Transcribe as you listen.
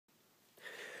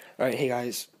Alright, hey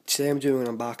guys, today I'm doing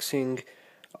an unboxing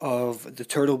of the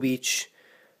Turtle Beach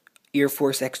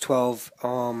Earforce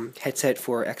X12 headset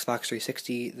for Xbox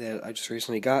 360 that I just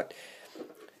recently got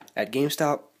at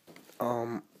GameStop. So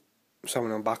I'm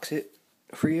going to unbox it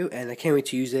for you, and I can't wait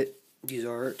to use it.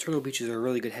 Turtle Beaches are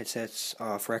really good headsets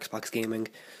for Xbox gaming.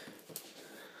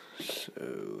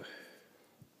 So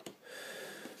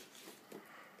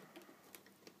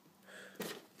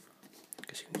I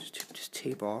guess you can just take this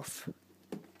tape off.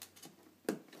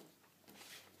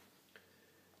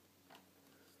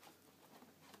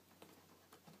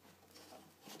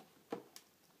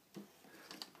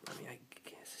 I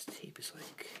guess this tape is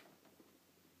like...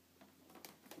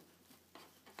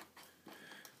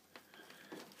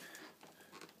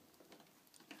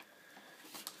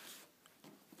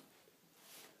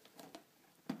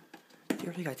 You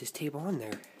already got this tape on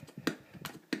there.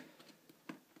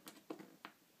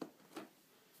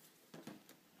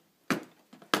 I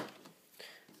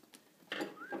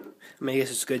mean, I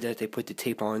guess it's good that they put the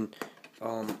tape on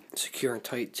secure and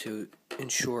tight to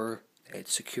ensure that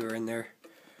it's secure in there.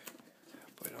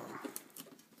 But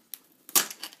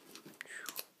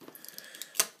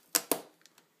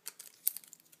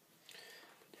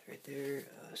right there.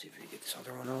 Let's see if we can get this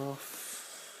other one off.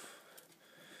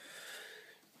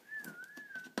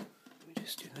 Let me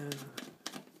just do that.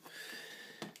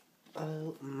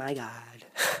 Oh my God.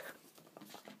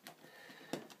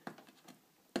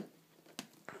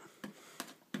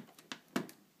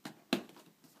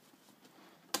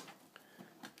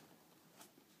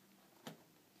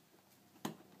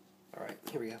 Alright,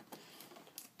 here we go.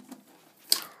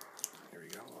 There we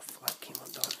go, a flap came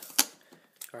undone.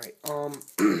 Alright,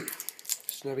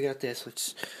 so now we got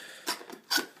this.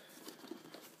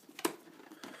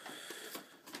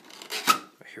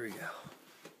 Here we go.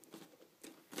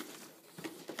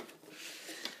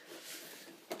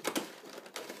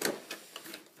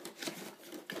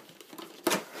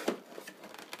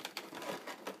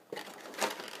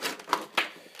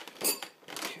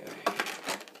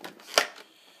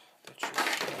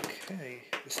 Okay,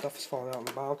 this stuff is falling out in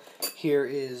the bottom. Here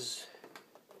is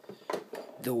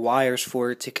the wires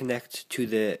for it to connect to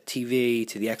the TV,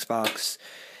 to the Xbox,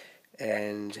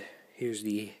 and here's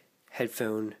the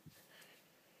headphone.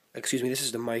 Excuse me, this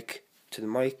is the mic to the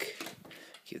mic.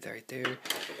 Keep that right there.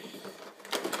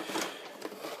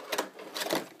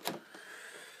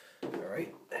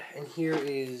 Alright, and here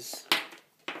is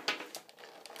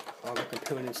all the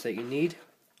components that you need.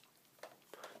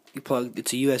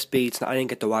 It's a USB. I didn't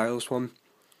get the wireless one.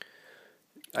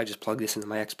 I just plugged this into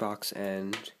my Xbox,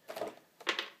 and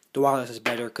the wireless is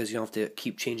better because you don't have to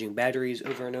keep changing batteries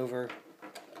over and over.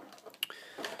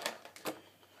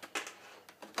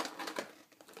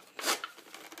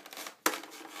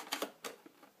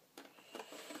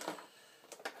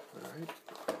 Alright.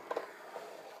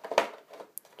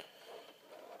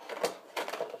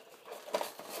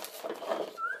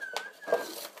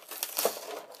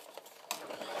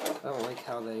 I don't like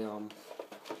how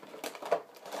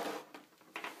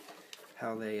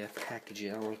they package it.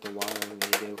 I don't like the wiring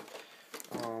they do.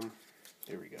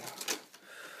 There we go.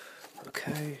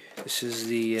 Okay, this is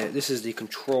the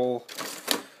control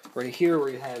right here where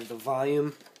you have the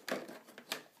volume.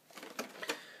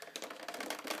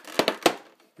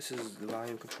 This is the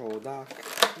volume control dock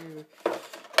here.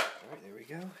 Alright, there we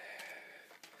go.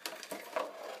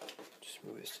 Just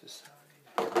move this to the side.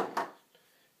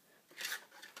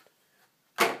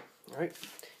 Alright,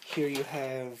 here you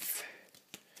have,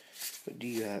 what do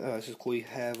you have? Oh, this is cool. You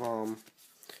have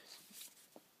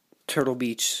Turtle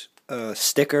Beach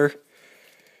sticker.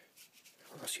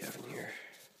 What else do you have in here?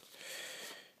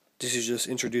 This is just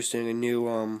introducing a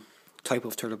new type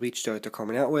of Turtle Beach that they're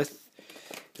coming out with.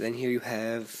 Then here you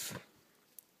have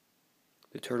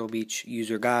the Turtle Beach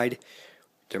user guide,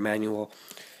 their manual.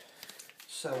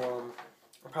 So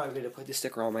I'm probably going to put this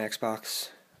sticker on my Xbox,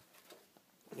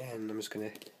 and I'm just going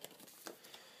to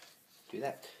do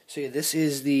that. So yeah, this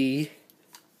is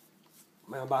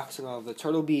my unboxing of the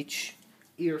Turtle Beach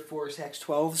Earforce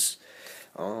X12s.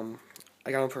 I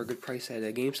got them for a good price at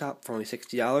GameStop for only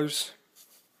 $60.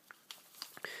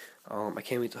 I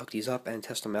can't wait to hook these up and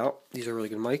test them out. These are really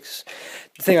good mics.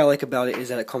 The thing I like about it is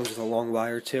that it comes with a long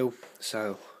wire too,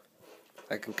 so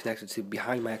I can connect it to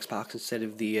behind my Xbox instead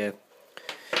of the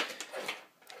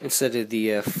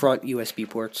front USB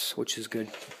ports, which is good.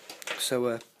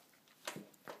 So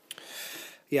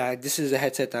yeah, this is a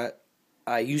headset that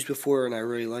I used before and I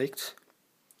really liked,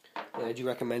 and I do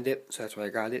recommend it, so that's why I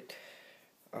got it.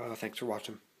 Thanks for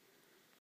watching.